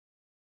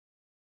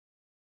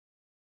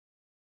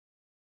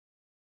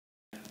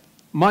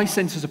My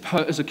sense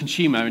as a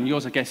consumer, and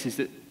yours, I guess, is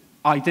that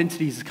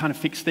identity is a kind of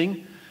fixed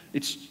thing.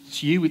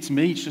 It's you, it's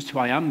me, it's just who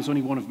I am. There's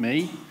only one of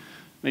me,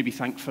 maybe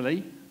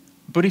thankfully.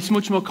 But it's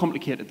much more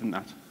complicated than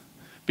that.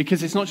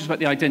 Because it's not just about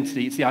the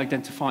identity, it's the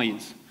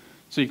identifiers.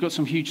 So you've got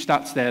some huge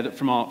stats there that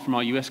from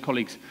our US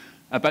colleagues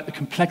about the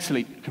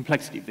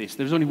complexity of this.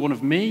 There's only one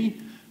of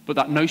me, but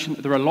that notion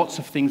that there are lots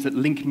of things that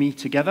link me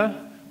together,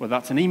 whether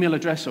that's an email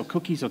address or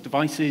cookies or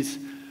devices,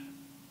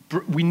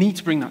 we need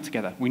to bring that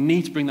together. We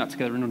need to bring that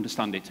together and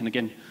understand it. And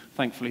again,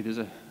 thankfully, there's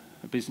a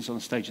business on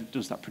the stage that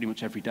does that pretty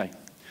much every day.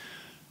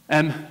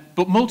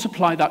 But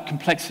multiply that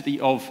complexity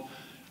of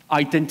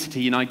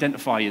identity and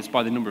identifiers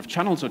by the number of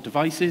channels or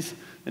devices,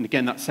 and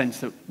again, that sense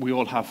that we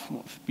all have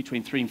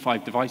between 3 and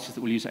 5 devices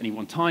that we'll use at any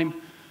one time.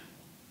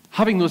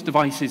 Having those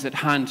devices at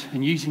hand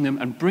and using them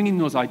and bringing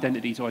those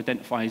identities or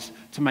identifiers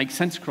to make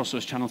sense across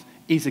those channels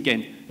is,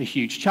 again, a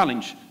huge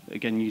challenge that,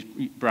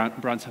 again,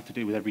 brands have to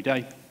deal with every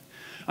day.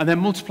 And then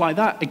multiply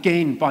that,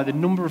 again, by the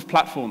number of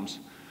platforms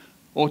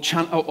or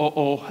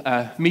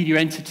media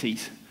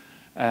entities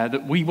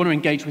that we want to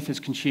engage with as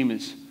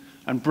consumers,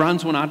 and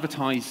brands want to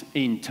advertise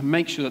in to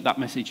make sure that that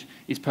message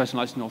is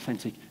personalized and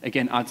authentic,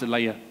 again, adds a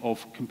layer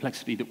of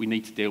complexity that we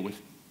need to deal with.